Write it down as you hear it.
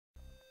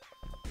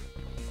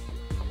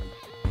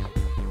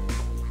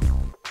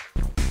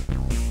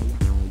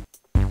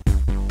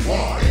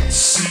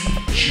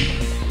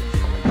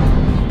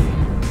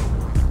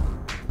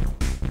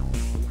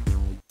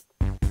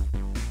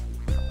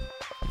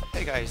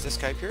guys,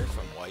 Deathscyp here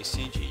from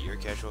Y.C.G, your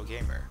casual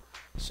gamer.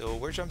 So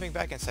we're jumping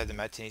back inside the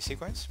Matinee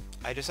sequence.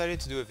 I decided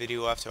to do a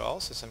video after all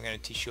since I'm going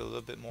to teach you a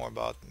little bit more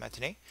about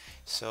Matinee.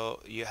 So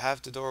you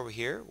have the door over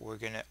here. We're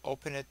going to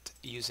open it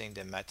using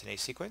the Matinee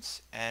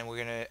sequence, and we're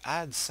going to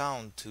add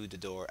sound to the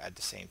door at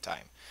the same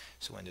time.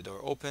 So when the door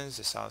opens,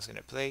 the sound is going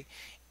to play,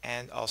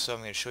 and also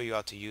I'm going to show you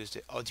how to use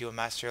the audio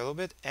master a little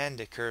bit and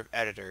the curve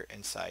editor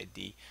inside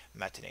the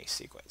Matinee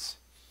sequence.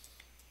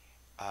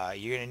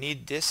 You're going to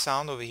need this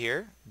sound over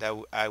here that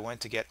I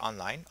went to get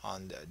online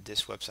on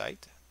this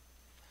website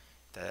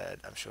that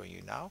I'm showing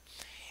you now.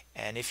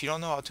 And if you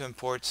don't know how to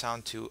import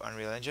sound to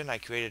Unreal Engine, I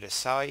created a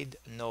side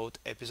note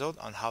episode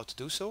on how to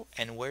do so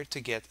and where to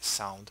get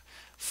sound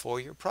for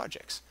your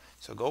projects.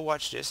 So go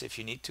watch this if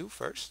you need to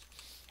first.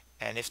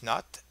 And if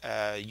not,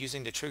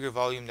 using the trigger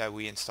volume that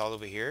we installed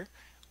over here,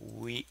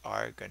 we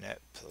are going to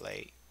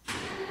play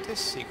this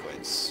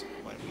sequence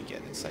when we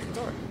get inside the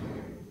door,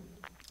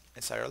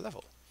 inside our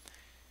level.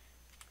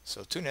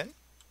 So tune in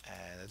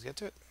and let's get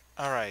to it.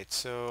 Alright,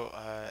 so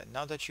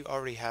now that you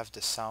already have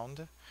the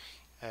sound,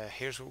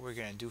 here's what we're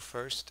going to do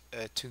first.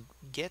 To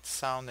get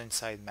sound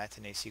inside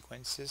Matinee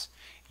sequences,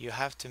 you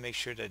have to make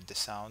sure that the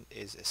sound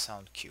is a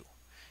sound cue.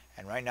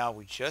 And right now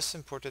we just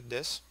imported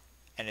this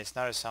and it's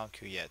not a sound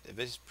cue yet.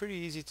 But it's pretty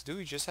easy to do.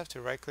 You just have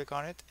to right click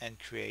on it and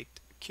create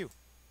cue.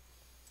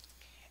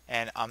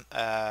 And I'm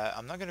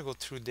not going to go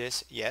through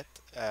this yet.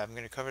 I'm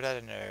going to cover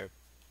that in a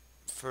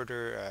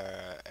further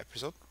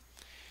episode.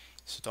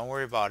 So don't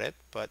worry about it,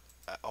 but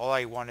all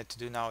I wanted to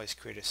do now is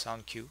create a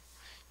sound cue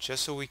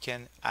just so we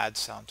can add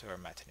sound to our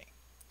Matinee.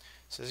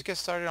 So let's get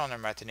started on our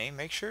Matinee.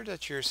 Make sure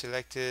that you're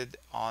selected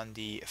on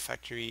the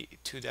Factory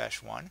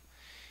 2-1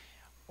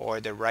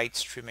 or the right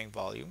streaming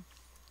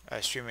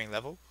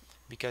level,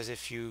 because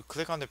if you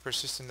click on the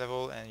persistent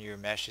level and your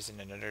mesh is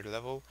in another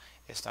level,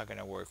 it's not going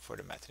to work for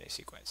the Matinee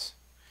sequence.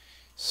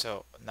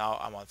 So now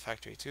I'm on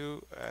Factory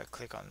 2,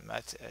 click on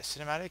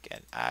Cinematic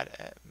and add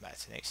a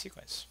Matinee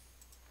sequence.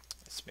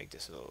 Let's make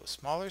this a little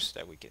smaller so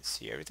that we can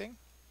see everything.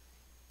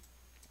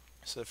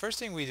 So the first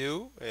thing we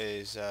do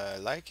is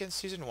like in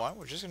season 1,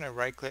 we're just going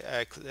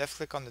to left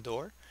click on the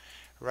door,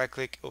 right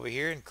click over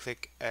here and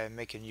click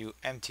make a new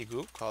empty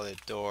group, call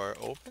it door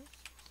open,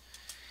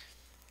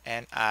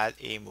 and add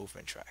a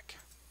movement track.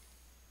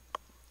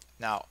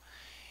 Now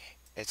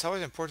it's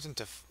always important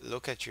to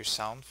look at your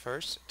sound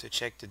first to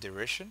check the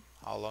duration,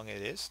 how long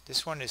it is.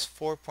 This one is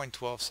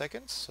 4.12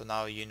 seconds, so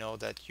now you know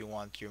that you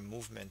want your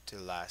movement to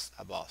last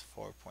about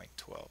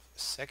 4.12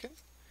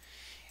 seconds.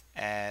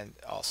 And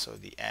also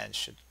the end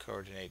should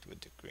coordinate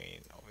with the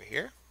green over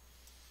here.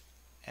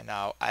 And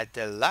now at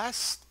the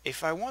last,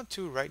 if I want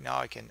to right now,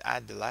 I can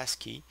add the last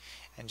key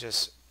and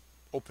just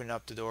open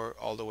up the door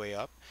all the way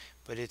up,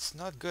 but it's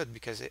not good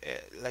because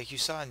like you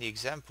saw in the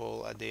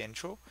example at the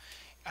intro,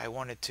 I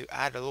wanted to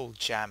add a little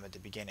jam at the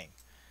beginning.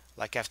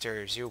 Like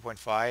after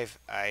 0.5,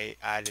 I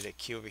added a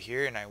key over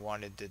here and I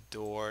wanted the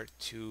door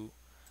to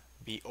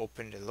be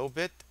opened a little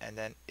bit, and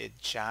then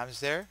it jams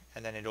there,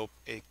 and then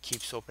it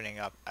keeps opening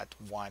up at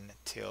 1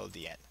 till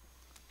the end.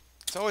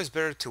 It's always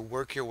better to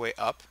work your way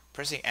up,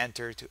 pressing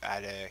enter to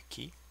add a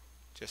key,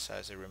 just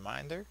as a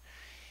reminder.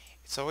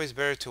 It's always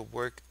better to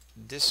work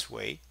this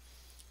way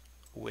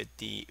with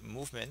the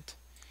movement,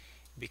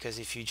 because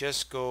if you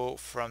just go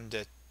from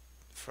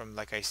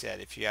like I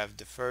said, if you have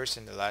the first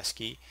and the last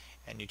key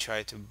and you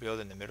try to build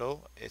in the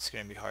middle, it's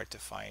going to be hard to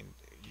find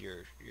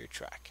your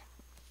track.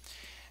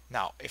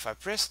 Now if I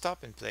press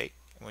stop and play,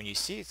 when you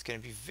see, it's going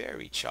to be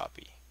very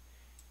choppy.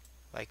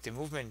 Like the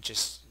movement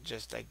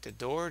just like the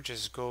door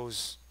just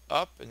goes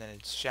up and then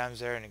it jams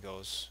there and it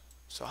goes.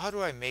 So how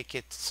do I make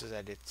it so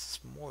that it's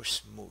more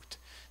smooth,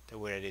 the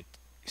way that it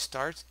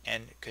starts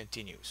and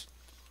continues?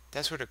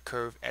 That's where the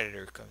curve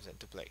editor comes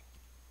into play.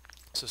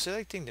 So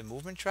selecting the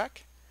movement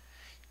track,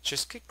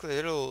 just click the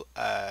little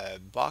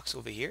box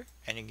over here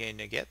and you're going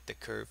to get the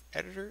curve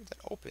editor that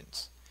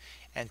opens.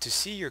 And to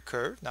see your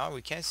curve, now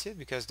we can't see it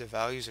because the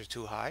values are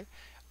too high.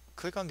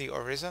 Click on the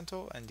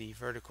horizontal and the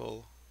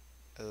vertical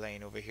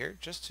lane over here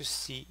just to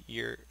see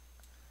your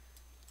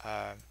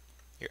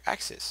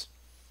axis.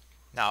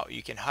 Now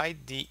you can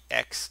hide the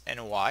X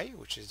and Y,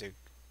 which is the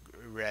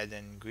red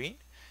and green,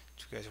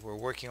 because we're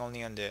working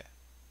only on the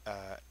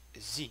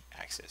Z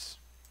axis.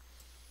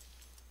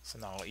 So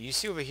now you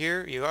see over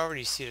here, you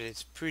already see that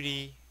it's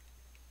pretty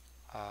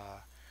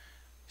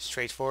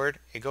straightforward.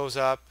 It goes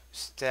up,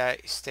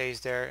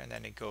 stays there, and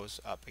then it goes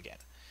up again.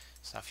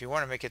 So if you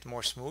want to make it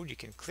more smooth, you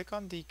can click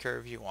on the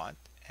curve you want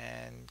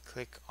and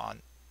click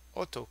on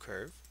auto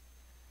curve,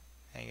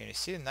 and you're going to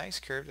see a nice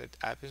curve that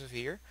happens over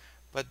here.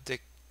 But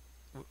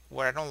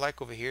what I don't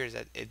like over here is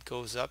that it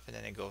goes up and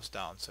then it goes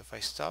down. So if I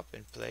stop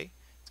and play,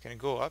 it's going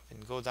to go up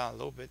and go down a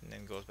little bit and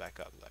then goes back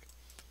up.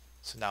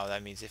 So now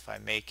that means if I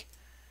make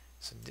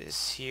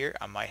this here,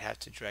 I might have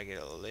to drag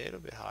it a little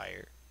bit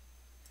higher,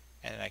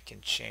 and then I can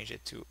change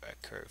it to a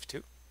curve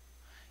too.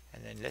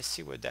 And then let's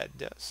see what that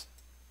does.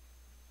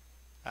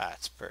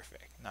 That's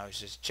perfect. Now it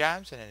just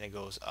jams and then it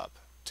goes up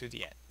to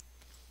the end.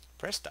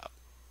 Press stop.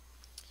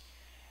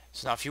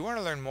 So now if you want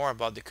to learn more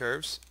about the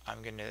curves,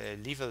 I'm going to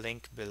leave a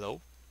link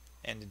below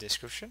in the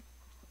description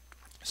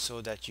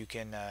so that you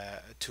can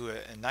to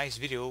a nice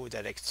video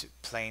that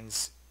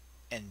explains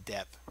in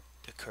depth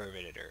the curve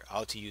editor,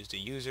 how to use the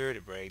user,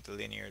 the break, the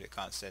linear, the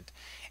constant,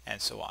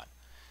 and so on.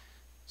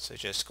 So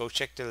just go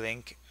check the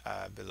link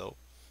below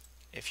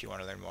if you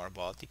want to learn more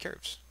about the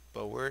curves.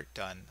 But we're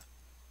done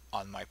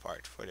on my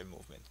part for the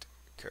movement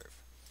curve.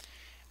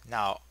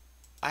 Now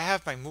I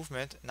have my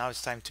movement. Now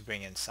it's time to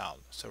bring in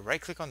sound. So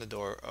right click on the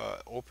door,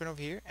 open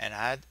over here, and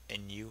add a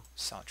new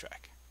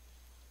soundtrack.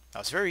 Now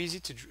it's very easy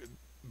to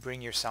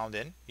bring your sound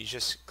in. You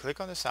just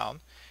click on the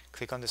sound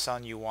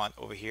you want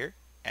over here,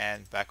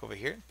 and back over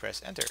here,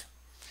 press enter.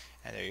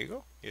 And there you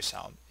go, your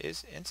sound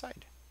is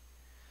inside.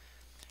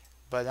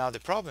 But now the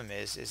problem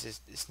is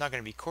it's not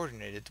going to be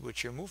coordinated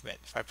with your movement.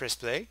 If I press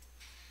play,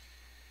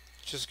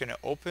 it's just going to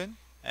open,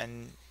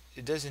 and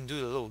it doesn't do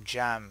the little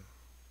jam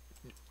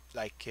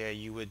like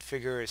you would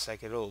figure. It's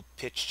like a little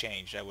pitch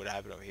change that would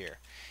happen over here.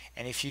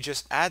 And if you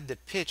just add the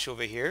pitch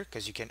over here,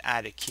 because you can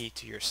add a key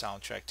to your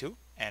soundtrack too,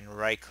 and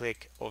right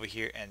click over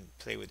here and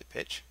play with the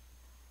pitch,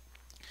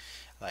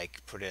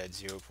 like put it at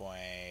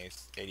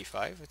 0.85,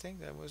 I think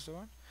that was the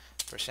one,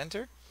 press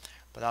enter.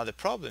 But now the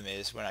problem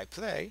is when I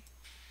play,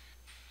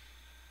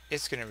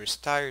 it's going to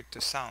restart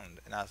the sound,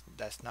 and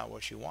that's not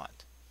what you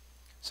want.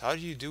 So how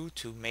do you do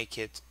to make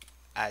it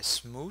as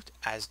smooth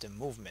as the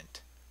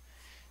movement?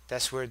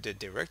 That's where the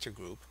director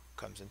group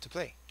comes into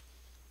play.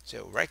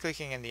 So right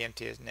clicking in the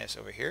emptiness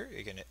over here,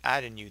 you're going to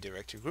add a new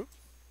director group,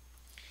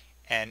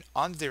 and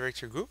on the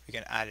director group you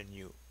can add a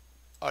new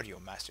audio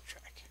master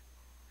track.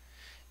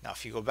 Now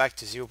if you go back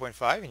to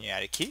 0.5 and you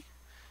add a key,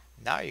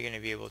 now you're going to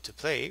be able to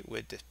play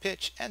with the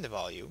pitch and the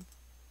volume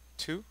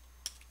to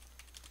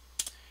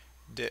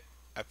the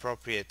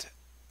appropriate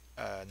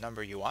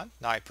number you want.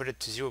 Now I put it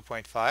to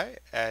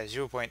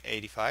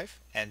 0.85,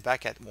 and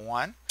back at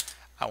 1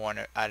 I want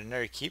to add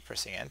another key,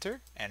 pressing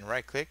enter, and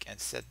right click and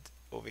set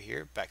over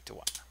here back to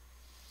 1.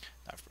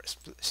 Now press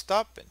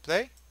stop and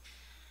play.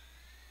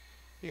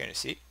 You're going to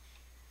see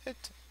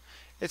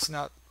it's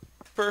not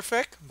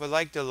perfect, but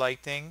like the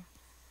lighting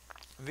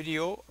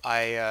video,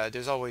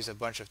 there's always a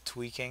bunch of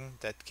tweaking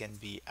that can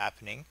be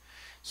happening.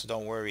 So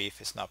don't worry if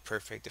it's not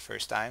perfect the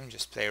first time.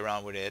 Just play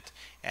around with it,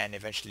 and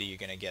eventually you're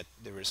going to get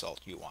the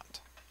result you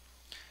want.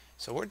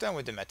 So we're done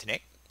with the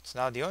Matinee. So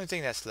now the only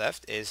thing that's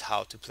left is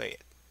how to play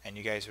it. And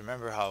you guys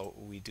remember how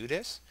we do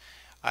this?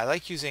 I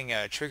like using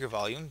trigger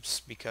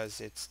volumes because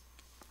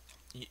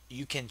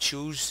you can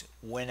choose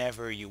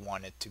whenever you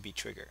want it to be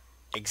trigger,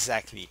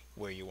 exactly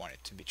where you want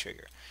it to be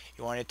trigger.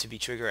 You want it to be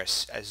trigger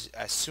as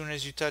soon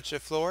as you touch the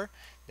floor,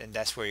 then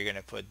that's where you're going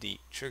to put the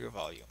trigger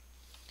volume.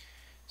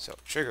 So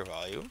trigger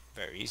volume,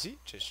 very easy,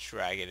 just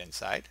drag it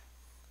inside,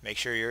 make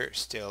sure you're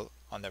still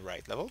on the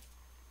right level,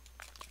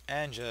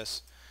 and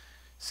just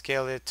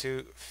scale it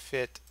to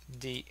fit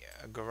the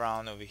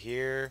ground over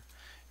here.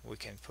 We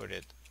can put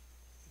it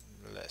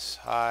less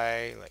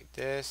high like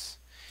this.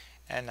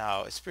 And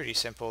now it's pretty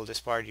simple. This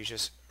part you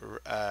just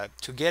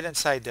to get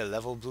inside the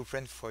level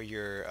blueprint for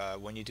your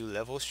when you do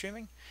level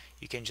streaming,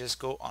 you can just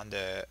go on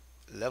the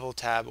level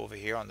tab over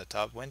here on the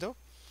top window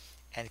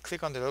and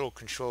click on the little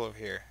controller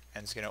here,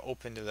 and it's going to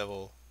open the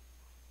level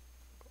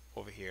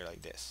over here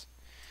like this.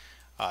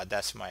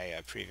 That's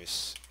my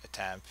previous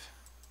attempt.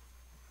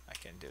 I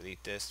can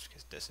delete this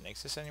because it doesn't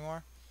exist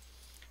anymore.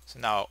 So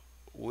now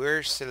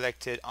we're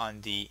selected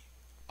on the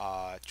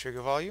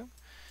trigger volume.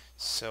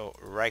 So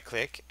right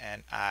click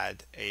and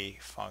add a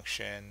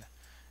function,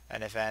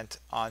 an event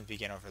on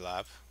begin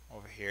overlap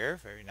over here.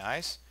 Very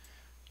nice.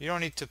 You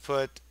don't need to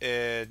put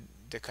the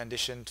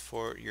condition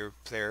for your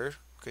player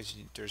because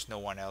there's no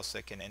one else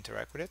that can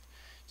interact with it.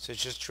 So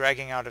it's just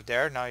dragging out of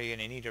there. Now you're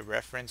going to need a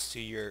reference to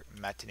your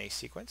Matinee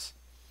sequence.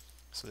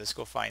 So let's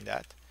go find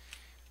that.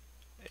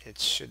 It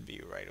should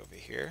be right over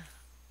here.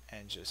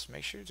 And just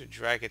make sure to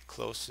drag it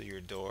close to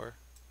your door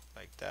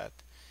like that.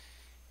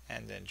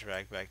 And then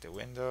drag back the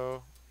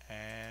window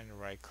and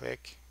right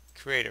click,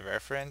 create a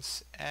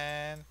reference,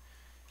 and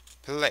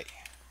play.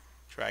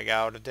 Drag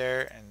out of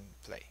there and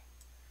play.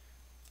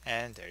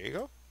 And there you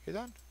go, you're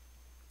done.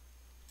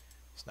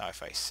 So now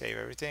if I save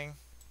everything,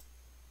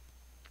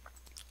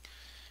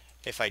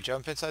 if I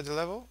jump inside the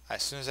level,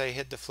 as soon as I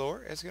hit the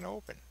floor, it's going to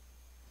open.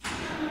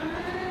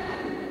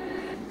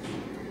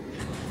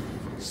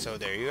 So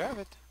there you have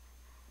it.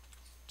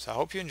 So I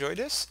hope you enjoyed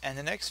this, and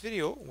the next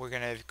video we're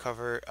going to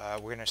cover,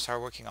 we're going to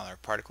start working on our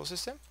particle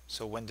system.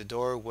 So when the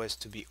door was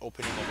to be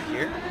opening over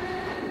here,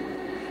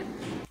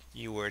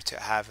 you were to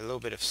have a little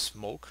bit of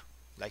smoke,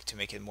 like to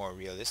make it more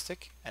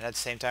realistic, and at the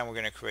same time we're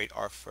going to create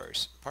our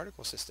first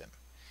particle system.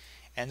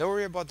 And don't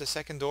worry about the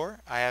second door.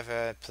 I have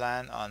a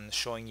plan on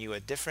showing you a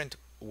different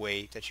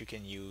way that you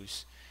can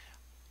use,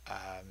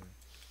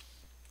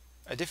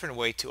 a different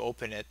way to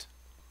open it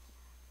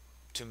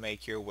to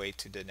make your way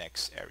to the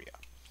next area,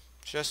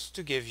 just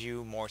to give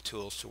you more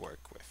tools to work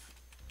with.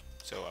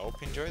 So I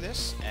hope you enjoy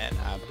this, and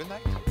have a good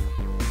night.